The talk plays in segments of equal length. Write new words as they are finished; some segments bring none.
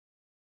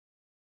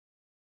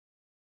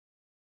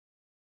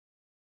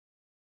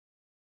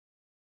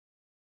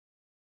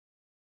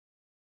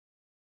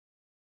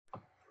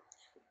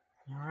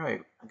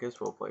Alright, I guess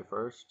we'll play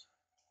first.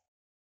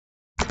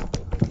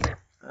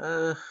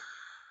 I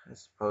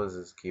suppose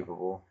it's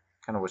keepable.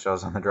 Kind of wish I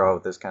was on the draw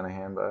with this kind of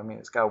hand, but I mean,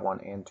 it's got 1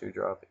 and 2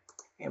 drop,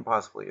 and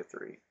possibly a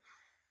 3.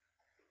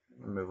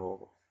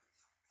 Removable.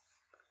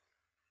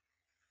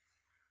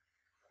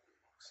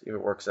 See if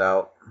it works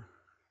out.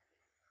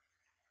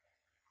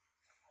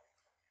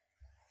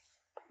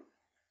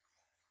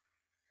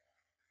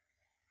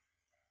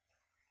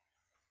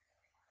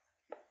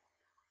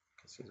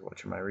 Guess he's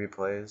watching my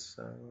replays,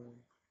 so...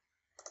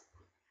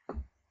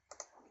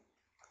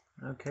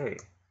 Okay,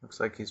 looks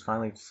like he's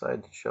finally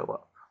decided to show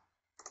up.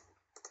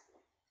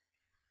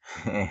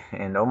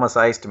 And almost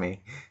iced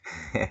me.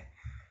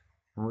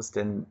 Almost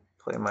didn't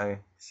play my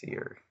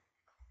seer.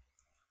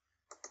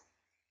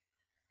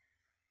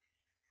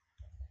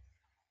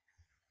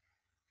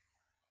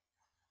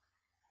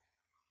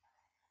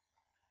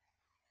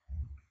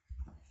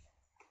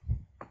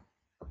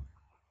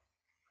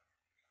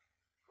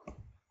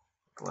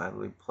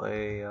 Gladly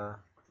play our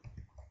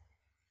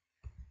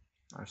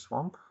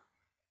swamp.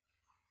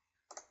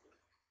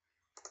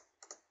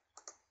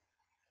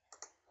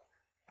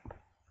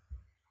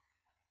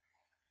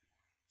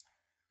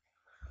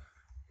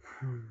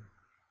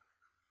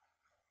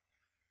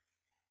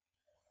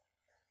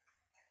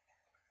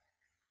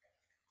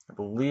 I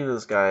believe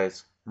this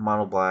guy's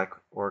mono black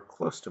or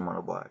close to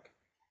mono black.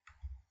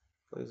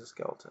 Plays a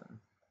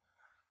skeleton.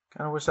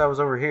 Kind of wish I was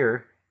over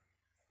here.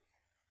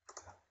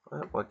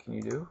 But what can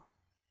you do?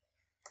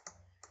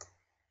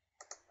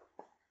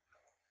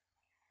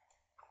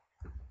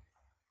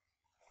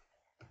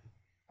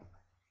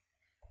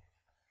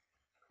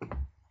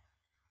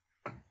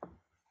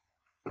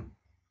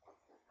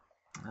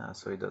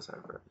 So he does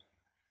have red.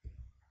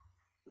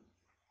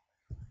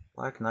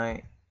 Black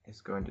Knight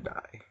is going to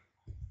die.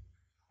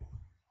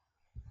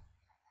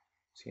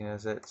 Seeing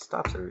as it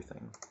stops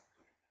everything.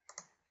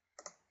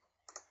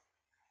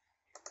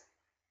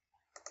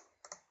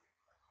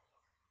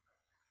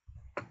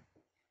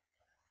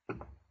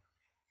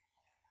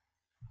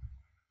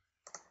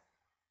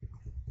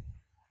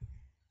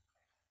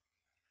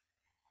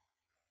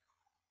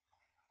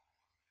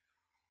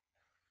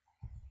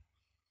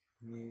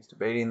 He's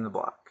debating the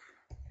block.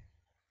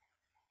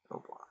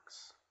 No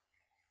blocks.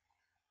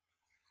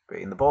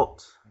 Debating the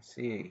bolt. I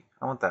see.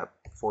 I want that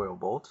foil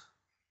bolt.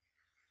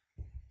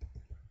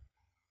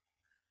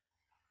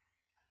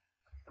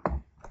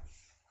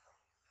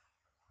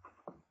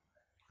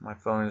 My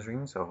phone is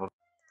ringing, so hold on.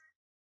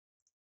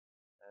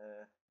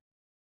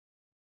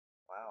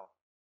 Wow.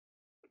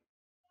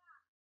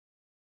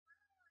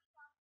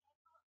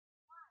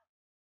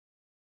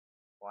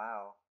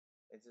 Wow.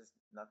 It just,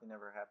 nothing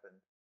ever happened.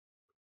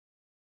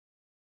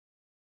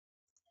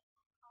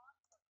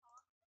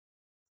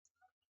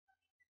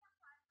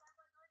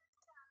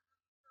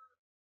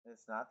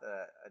 It's not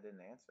that I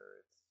didn't answer.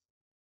 It's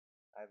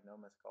I have no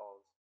missed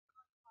calls.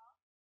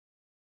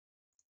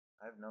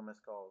 I have no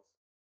missed calls.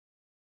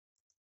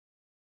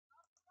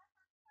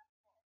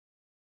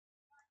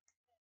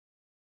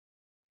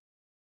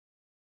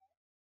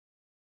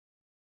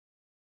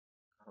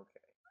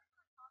 Okay.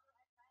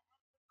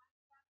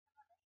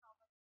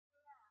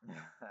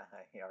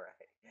 All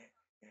right.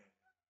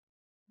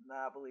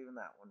 Nah, believe in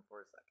that one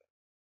for a second.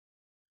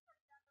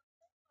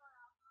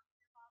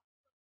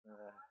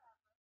 Uh,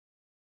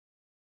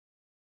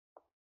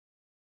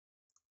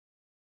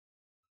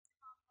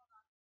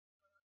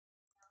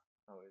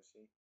 oh, is she?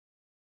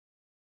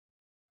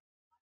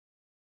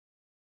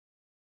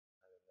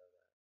 I didn't know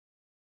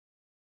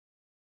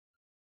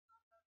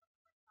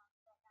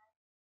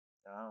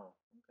that. Oh,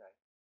 okay.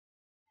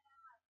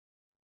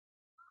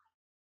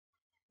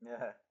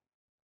 Yeah.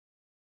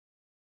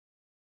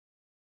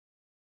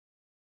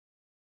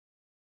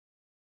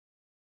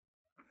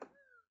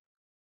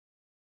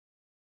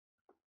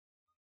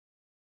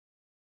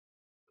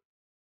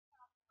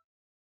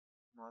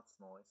 Well, that's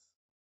nice.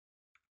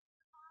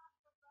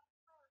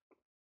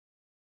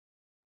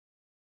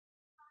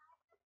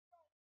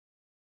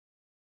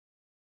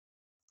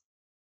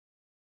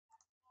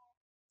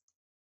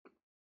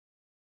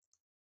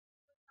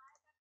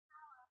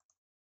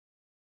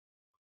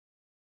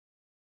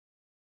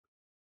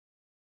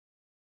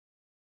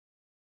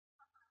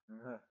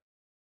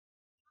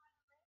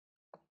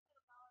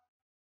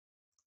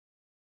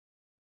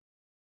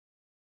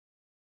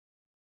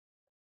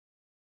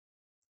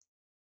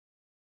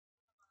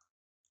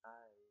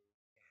 Hi.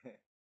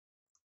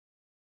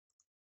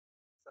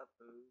 What's up,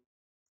 boo?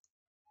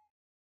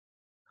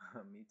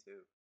 Me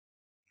too.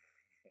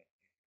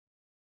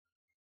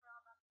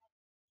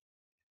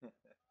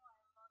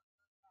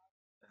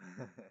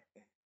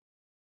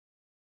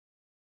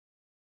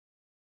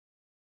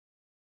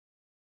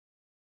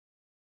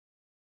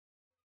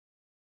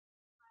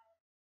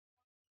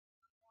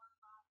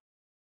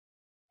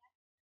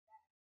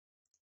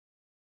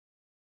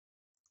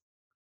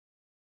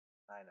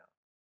 I know.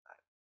 I,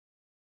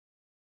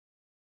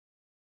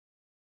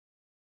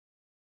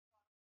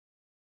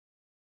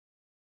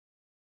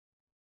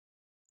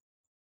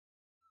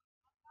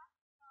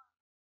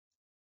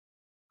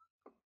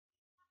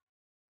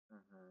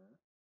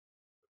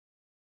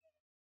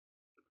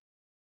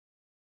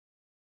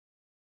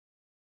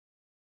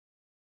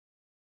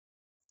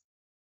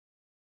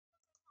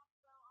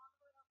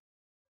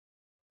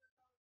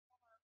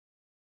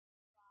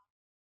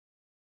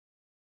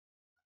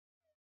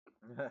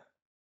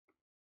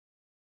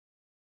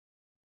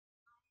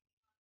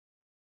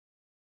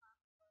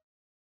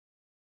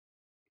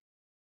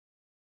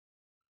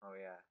 Oh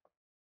yeah.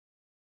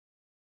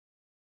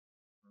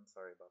 I'm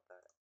sorry about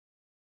that.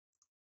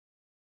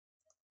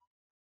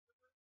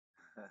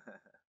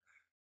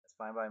 It's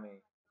fine by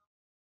me.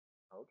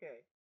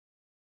 Okay.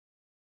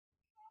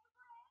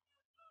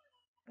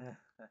 Okay.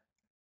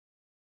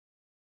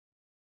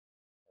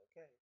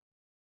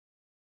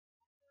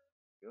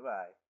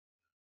 Goodbye.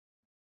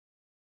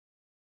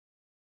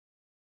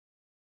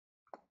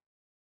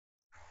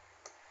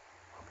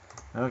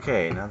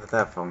 Okay, now that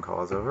that phone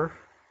call is over,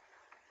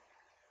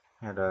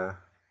 had a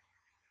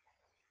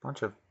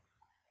bunch of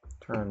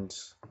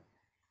turns.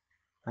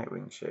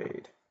 Nightwing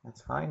Shade.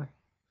 That's fine.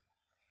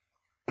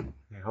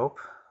 I hope.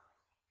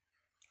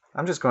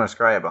 I'm just going to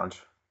scry a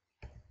bunch.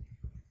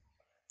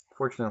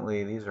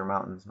 Fortunately, these are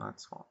mountains,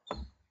 not swamps.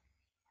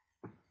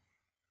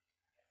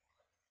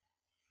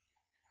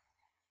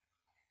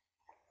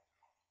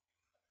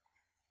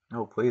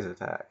 Oh, please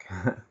attack.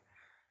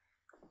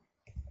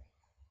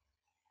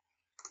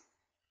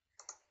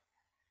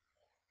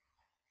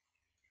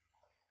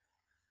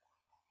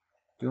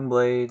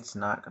 Doomblade's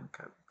not going to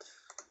cut.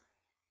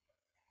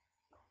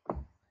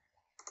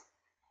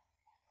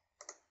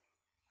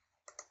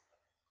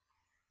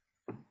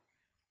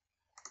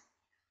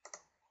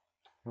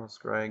 We'll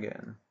scry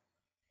again.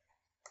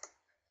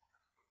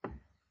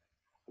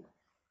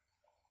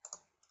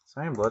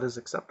 Cyan Blood is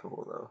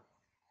acceptable, though.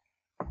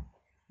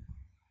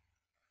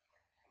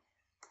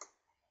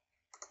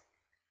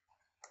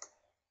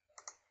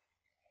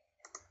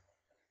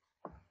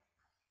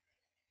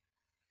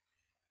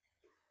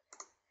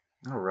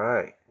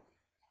 Alright.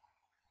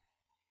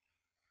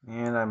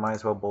 And I might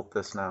as well bolt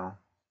this now.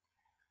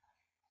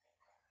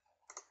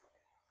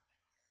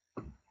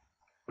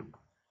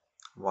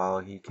 While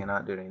he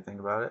cannot do anything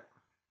about it.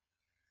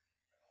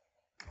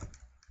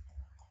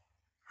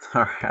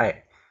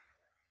 Alright.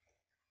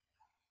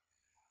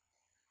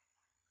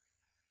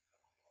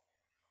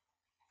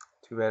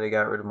 Too bad he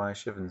got rid of my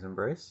Shivan's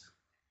Embrace.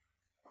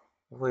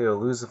 Hopefully he'll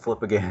lose the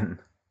flip again.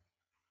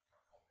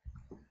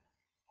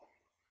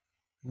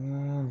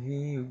 And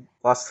he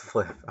lost the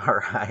flip.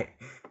 Alright.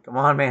 Come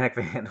on, Manic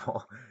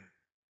Vandal.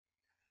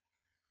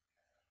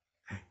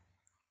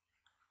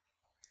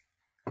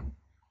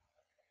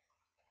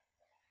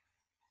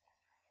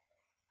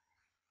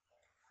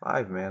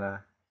 5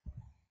 mana.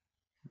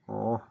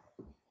 Oh.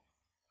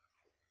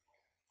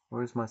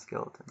 Where's my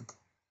skeleton?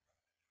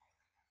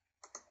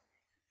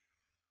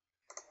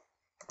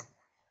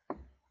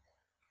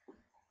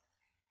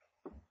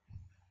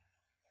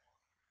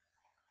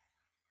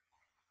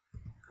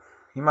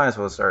 He might as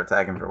well start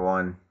attacking for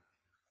 1.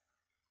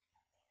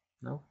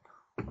 Nope.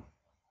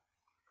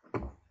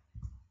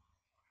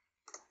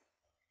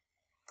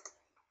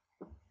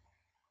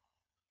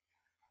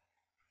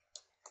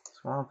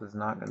 Swamp is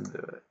not going to do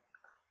it.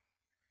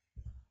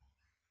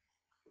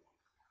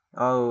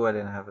 Oh, I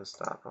didn't have a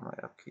stop on my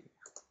upkeep.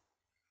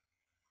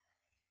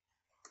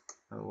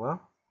 Oh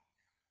well.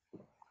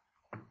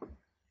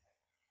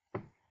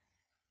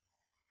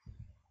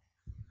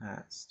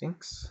 That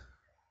stinks.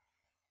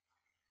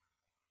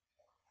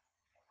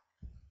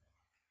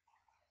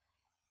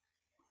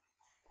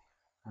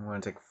 I'm going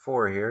to take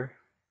 4 here.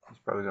 He's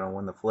probably going to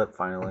win the flip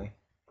finally,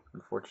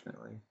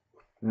 unfortunately.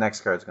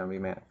 Next card's going to be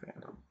Manic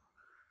Vandal.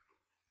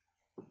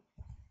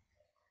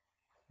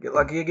 Get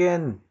lucky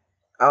again!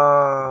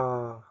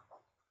 Oh.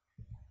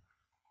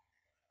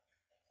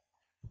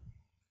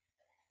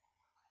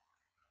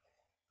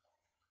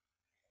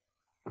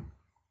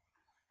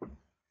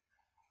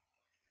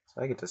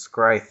 So I get to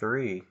scry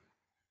 3.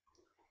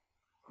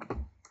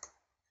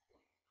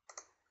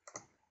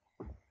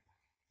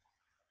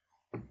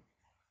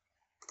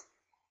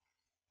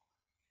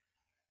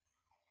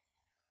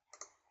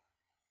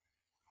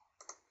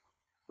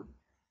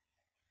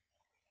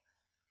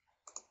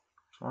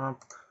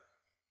 Swamp.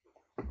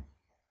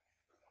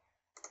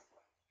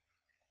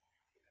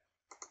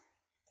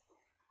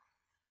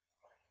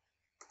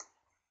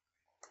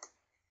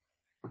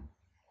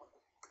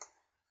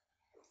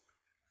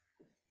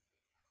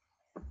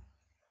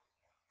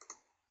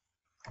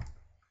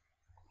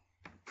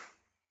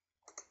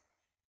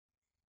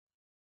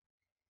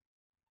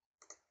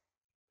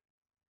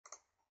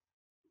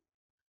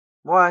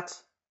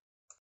 What?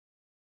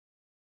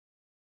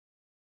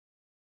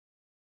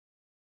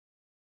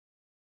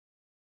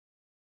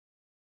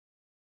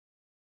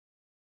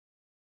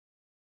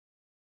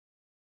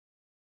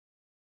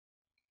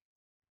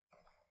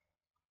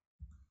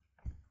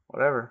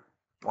 Whatever.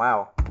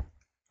 Wow.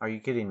 Are you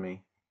kidding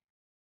me?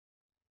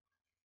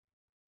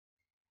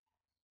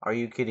 Are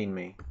you kidding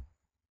me?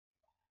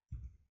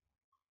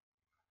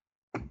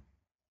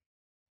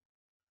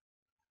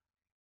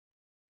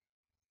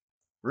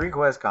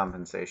 Request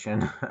compensation.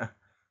 Because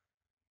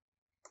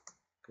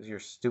your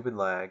stupid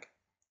lag.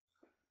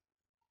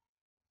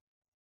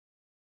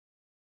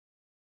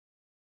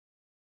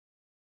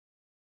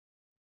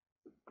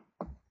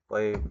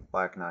 Play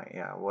Black Knight.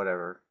 Yeah,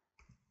 whatever.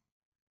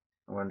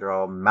 I'm going to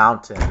draw a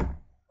mountain.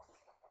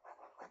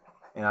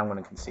 and I'm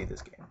going to concede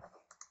this game.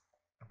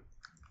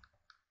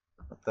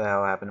 What the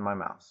hell happened to my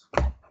mouse?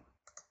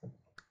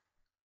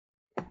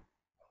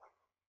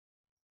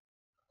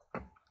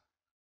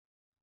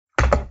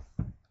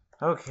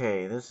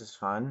 Okay, this is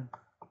fun.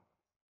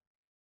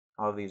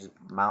 All these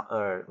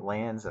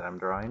lands that I'm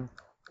drawing.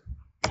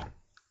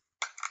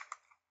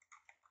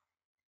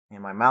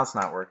 And my mouse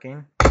not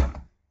working. I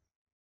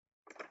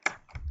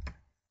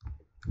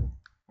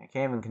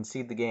can't even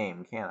concede the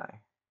game, can I?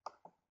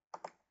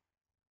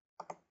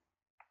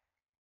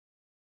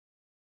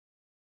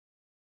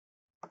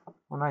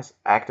 Well, nice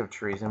active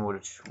treason,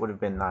 which would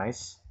have been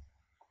nice.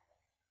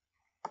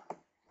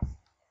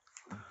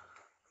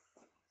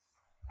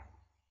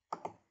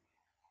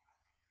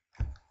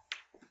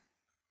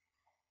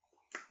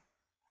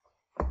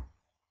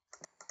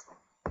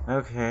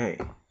 Okay,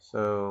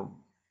 so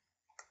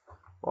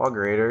ball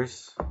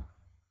graders.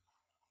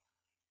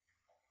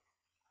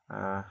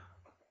 And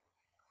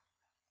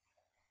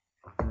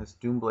this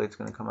Doomblade's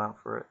gonna come out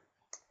for it.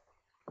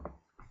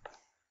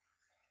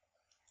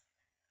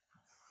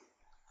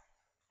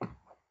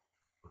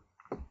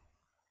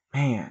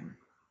 Man,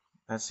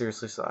 that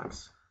seriously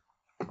sucks.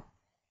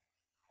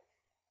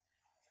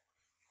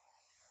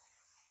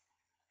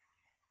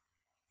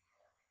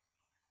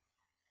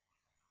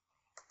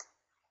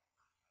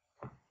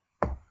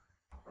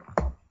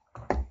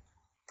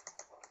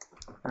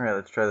 Alright,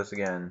 let's try this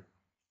again.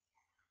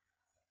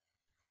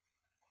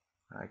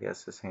 I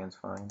guess this hand's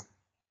fine.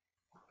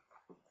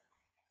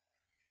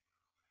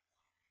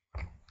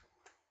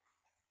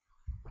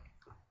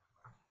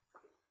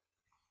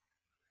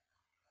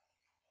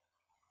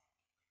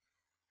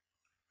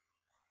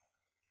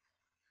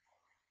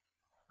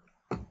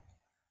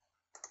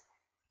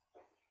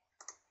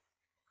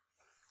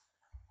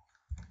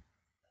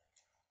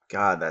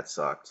 God, that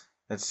sucked.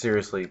 That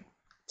seriously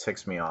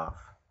ticks me off.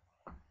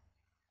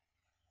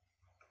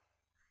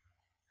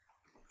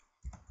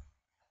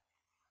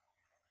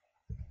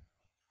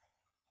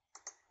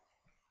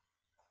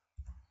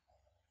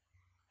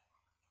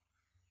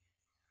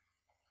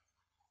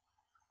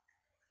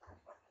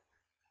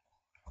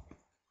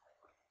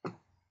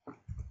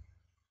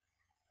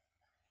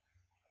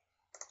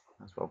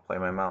 Might as well play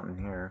my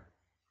mountain here.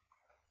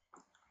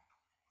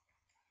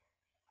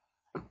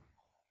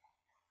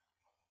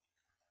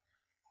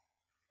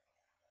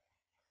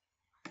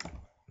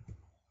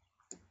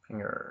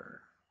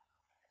 Finger.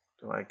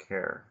 Do I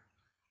care?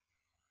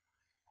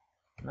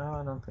 No,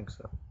 I don't think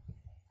so.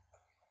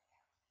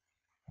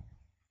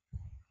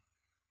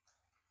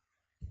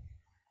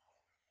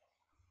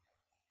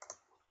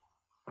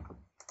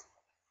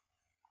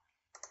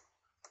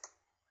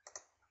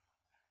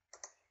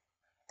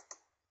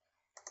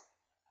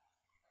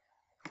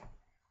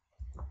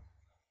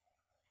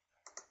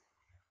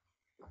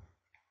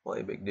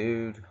 Play big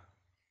dude.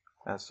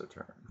 That's the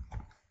turn.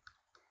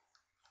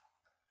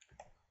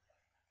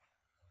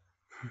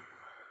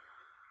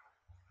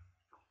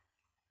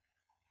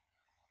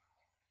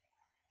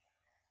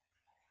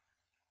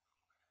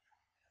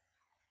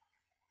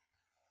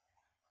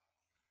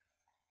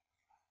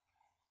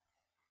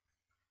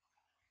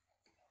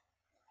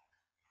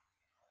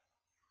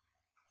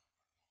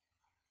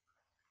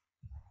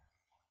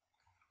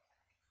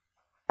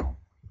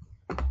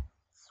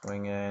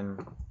 Swing in,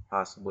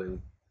 possibly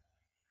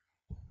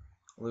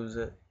lose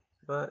it,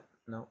 but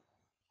nope.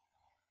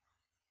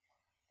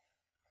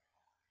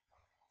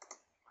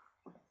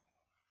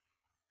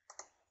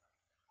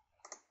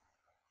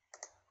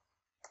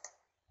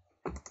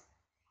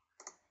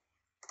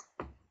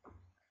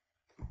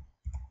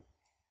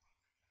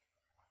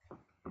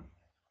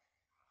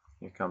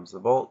 Here comes the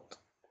bolt.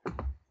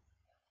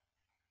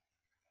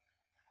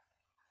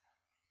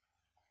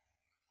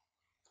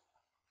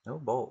 No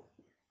bolt.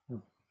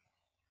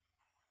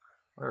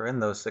 Where are in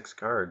those 6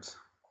 cards?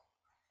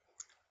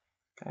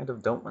 Kind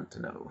of don't want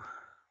to know.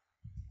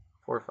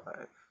 4-5.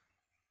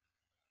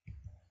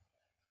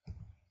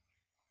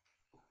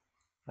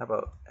 How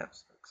about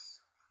F6?